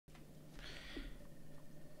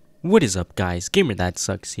What is up, guys? Gamer That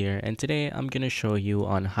Sucks here, and today I'm gonna show you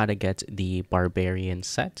on how to get the Barbarian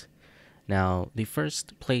set. Now, the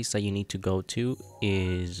first place that you need to go to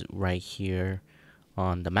is right here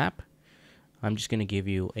on the map. I'm just gonna give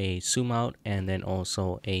you a zoom out and then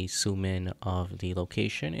also a zoom in of the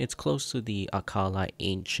location. It's close to the Akala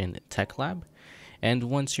Ancient Tech Lab. And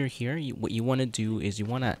once you're here, what you want to do is you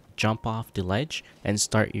want to jump off the ledge and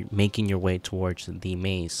start making your way towards the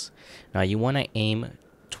maze. Now you want to aim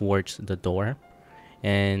towards the door,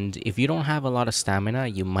 and if you don't have a lot of stamina,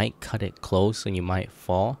 you might cut it close and you might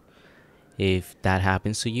fall. If that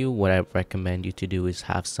happens to you, what I recommend you to do is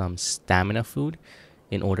have some stamina food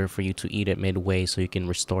in order for you to eat it midway so you can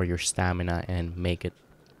restore your stamina and make it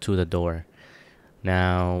to the door.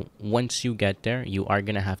 Now, once you get there, you are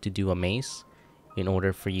going to have to do a maze in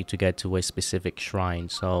order for you to get to a specific shrine.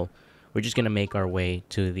 So we're just going to make our way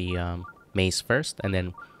to the maze first, and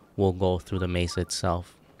then we'll go through the maze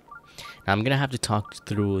itself. Now, I'm going to have to talk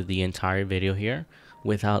through the entire video here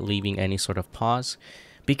without leaving any sort of pause,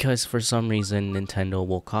 because for some reason Nintendo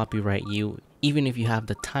will copyright you even if you have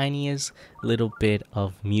the tiniest little bit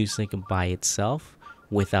of music by itself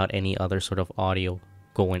without any other sort of audio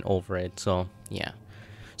going over it. So yeah,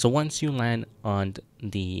 so once you land on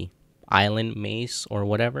the island maze or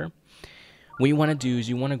whatever, what you want to do is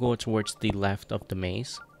you want to go towards the left of the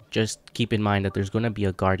maze. Just keep in mind that there's going to be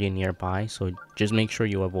a guardian nearby, so just make sure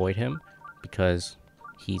you avoid him because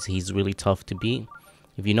he's really tough to beat.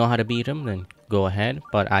 If you know how to beat him, then go ahead,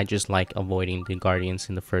 but I just like avoiding the guardians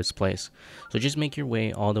in the first place. So just make your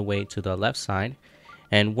way all the way to the left side,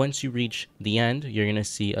 and once you reach the end, you're going to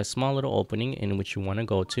see a small little opening in which you want to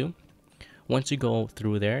go to. Once you go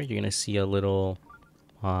through there, you're going to see a little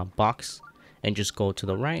box, and just go to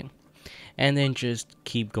the right, and then just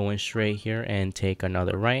keep going straight here and take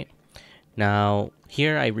another right. Now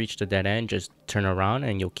here I reached a dead end. Just turn around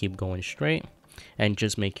and you'll keep going straight, and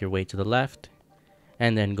just make your way to the left,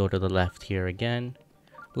 and then go to the left here again,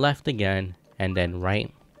 left again, and then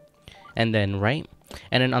right, and then right.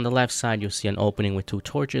 And then on the left side you'll see an opening with 2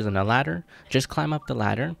 torches and a ladder. Just climb up the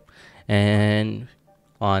ladder, and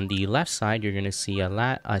on the left side you're gonna see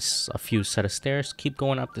a few set of stairs. Keep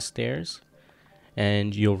going up the stairs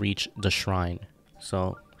and you'll reach the shrine.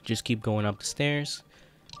 So just keep going up the stairs,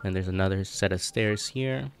 and there's another set of stairs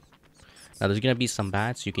here. Now there's gonna be some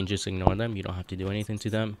bats, you can just ignore them, you don't have to do anything to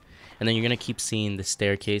them. And then you're gonna keep seeing the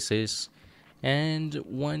staircases, and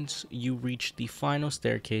once you reach the final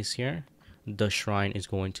staircase here, the shrine is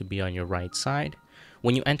going to be on your right side.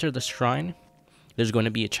 When you enter the shrine, there's going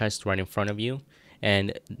to be a chest right in front of you,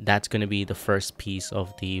 and that's going to be the first piece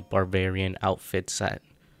of the Barbarian outfit set.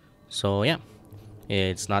 So yeah,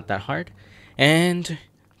 it's not that hard, and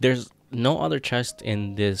there's no other chest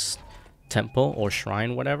in this temple or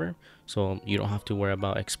shrine, whatever, so you don't have to worry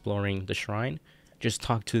about exploring the shrine. Just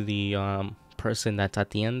talk to the person that's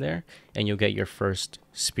at the end there, and you'll get your first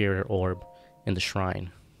spirit orb in the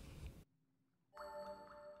shrine.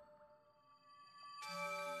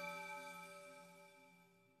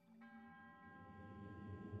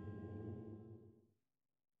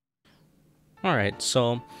 Alright,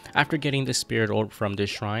 so after getting the spirit orb from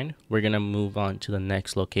this shrine, we're gonna move on to the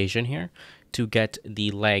next location here to get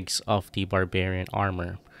the legs of the barbarian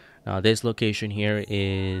armor. Now this location here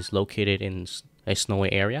is located in a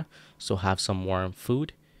snowy area, so have some warm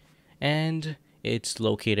food, and it's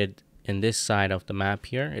located in this side of the map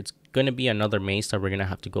here. It's gonna be another maze that we're gonna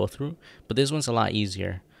have to go through, but this one's a lot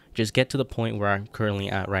easier. Just get to the point where I'm currently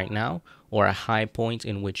at right now, or a high point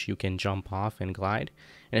in which you can jump off and glide.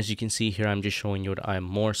 And as you can see here, I'm just showing you a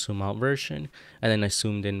more zoom out version and then a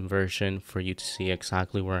zoomed in version for you to see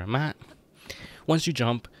exactly where I'm at. Once you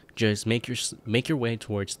jump, just make your way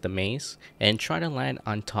towards the maze and try to land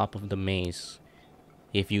on top of the maze.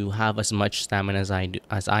 If you have as much stamina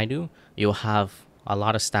as I do, you'll have a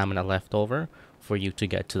lot of stamina left over for you to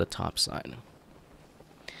get to the top side.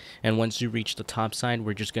 And once you reach the top side,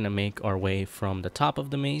 we're just going to make our way from the top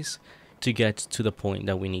of the maze to get to the point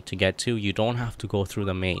that we need to get to. You don't have to go through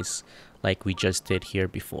the maze like we just did here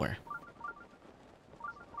before.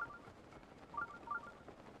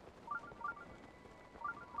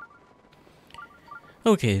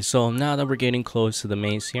 Okay, so now that we're getting close to the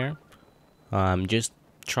maze here, just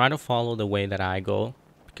try to follow the way that I go,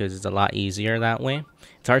 because it's a lot easier that way.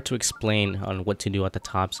 It's hard to explain on what to do at the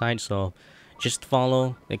top side, so just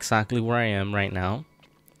follow exactly where I am right now.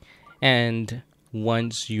 And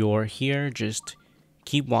once you're here, just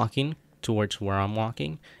keep walking towards where I'm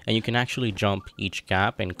walking, and you can actually jump each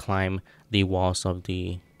gap and climb the walls of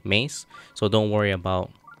the maze. So don't worry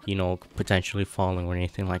about, potentially falling or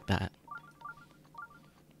anything like that.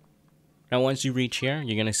 Now once you reach here,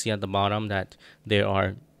 you're gonna see at the bottom that there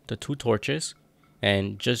are the two torches,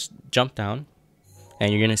 and just jump down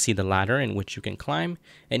and you're gonna see the ladder in which you can climb.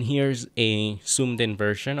 And here's a zoomed in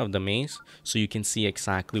version of the maze so you can see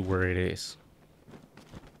exactly where it is.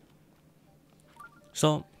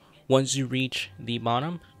 So once you reach the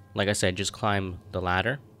bottom, like I said, just climb the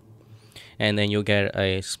ladder, and then you'll get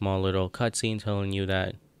a small little cutscene telling you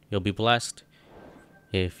that you'll be blessed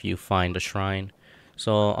if you find the shrine.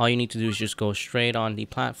 So all you need to do is just go straight on the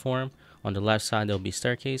platform. On the left side there'll be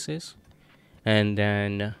staircases, and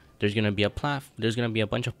then there's gonna be a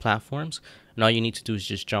bunch of platforms, and all you need to do is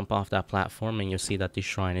just jump off that platform, and you'll see that the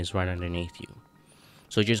shrine is right underneath you.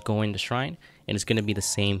 So just go in the shrine, and it's going to be the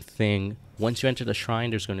same thing. Once you enter the shrine,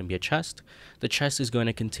 there's going to be a chest. The chest is going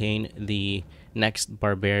to contain the next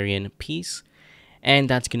barbarian piece, and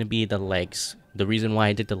that's going to be the legs. The reason why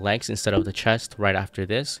I did the legs instead of the chest right after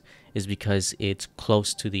this is because it's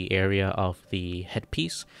close to the area of the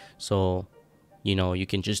headpiece. So, you know, you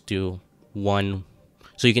can just do one.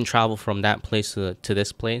 So you can travel from that place to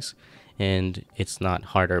this place, and it's not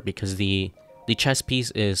harder because the chest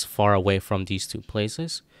piece is far away from these two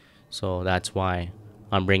places. So that's why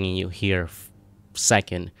I'm bringing you here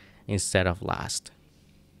second instead of last.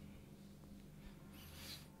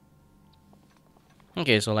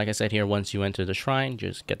 Okay, so like I said here, once you enter the shrine,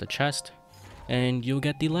 just get the chest and you'll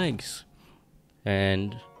get the legs.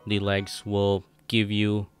 And the legs will give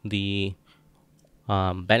you the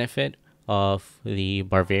benefit of the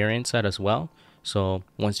Barbarian set as well. So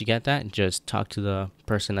once you get that, just talk to the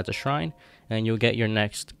person at the shrine and you'll get your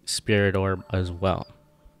next spirit orb as well.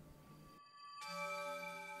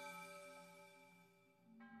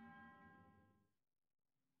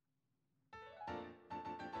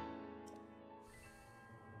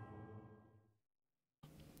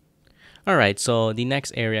 Alright, so the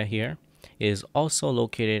next area here is also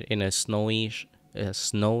located in a snowy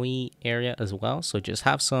area as well. So just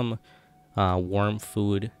have some warm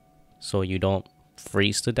food so you don't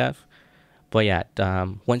freeze to death. But yeah,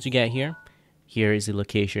 once you get here, here is the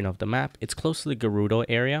location of the map. It's close to the Gerudo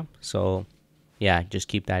area, so yeah, just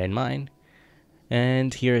keep that in mind.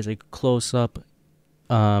 And here is a close-up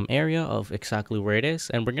area of exactly where it is,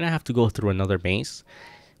 and we're gonna have to go through another maze.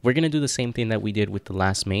 We're gonna do the same thing that we did with the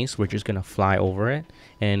last maze. We're just gonna fly over it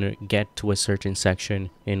and get to a certain section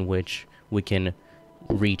in which we can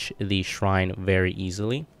reach the shrine very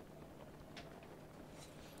easily.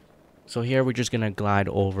 So here we're just gonna glide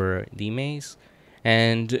over the maze,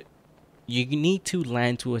 and you need to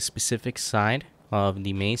land to a specific side of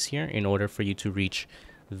the maze here in order for you to reach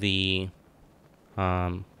the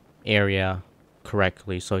area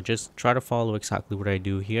correctly. So just try to follow exactly what I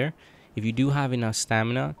do here. If you do have enough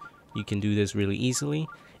stamina, you can do this really easily.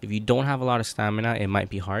 If you don't have a lot of stamina, it might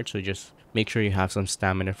be hard, so just make sure you have some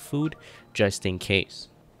stamina food just in case.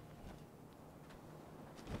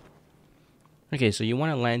 Okay, so you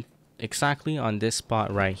want to land exactly on this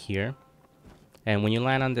spot right here, and when you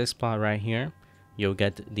land on this spot right here, you'll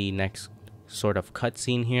get the next sort of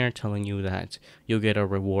cutscene here telling you that you'll get a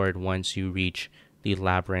reward once you reach the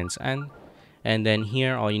labyrinth's end. And then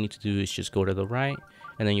here all you need to do is just go to the right,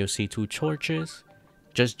 and then you'll see two torches.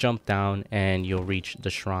 Just jump down and you'll reach the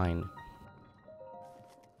shrine.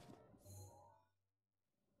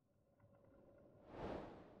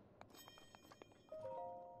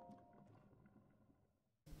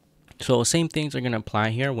 So same things are going to apply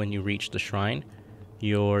here when you reach the shrine.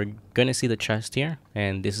 You're going to see the chest here,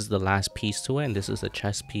 and this is the last piece to it, and this is the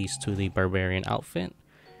chest piece to the barbarian outfit.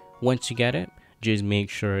 Once you get it, just make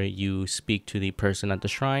sure you speak to the person at the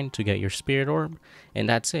shrine to get your spirit orb, and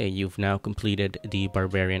that's it. You've now completed the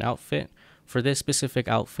barbarian outfit. For this specific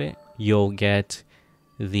outfit, you'll get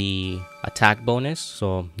the attack bonus,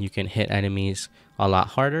 so you can hit enemies a lot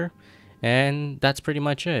harder, and that's pretty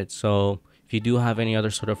much it. So if you do have any other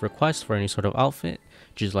sort of requests for any sort of outfit,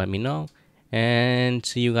 just let me know, and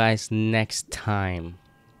see you guys next time.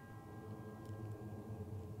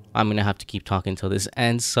 I'm gonna have to keep talking till this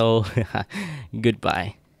ends, so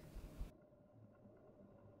goodbye.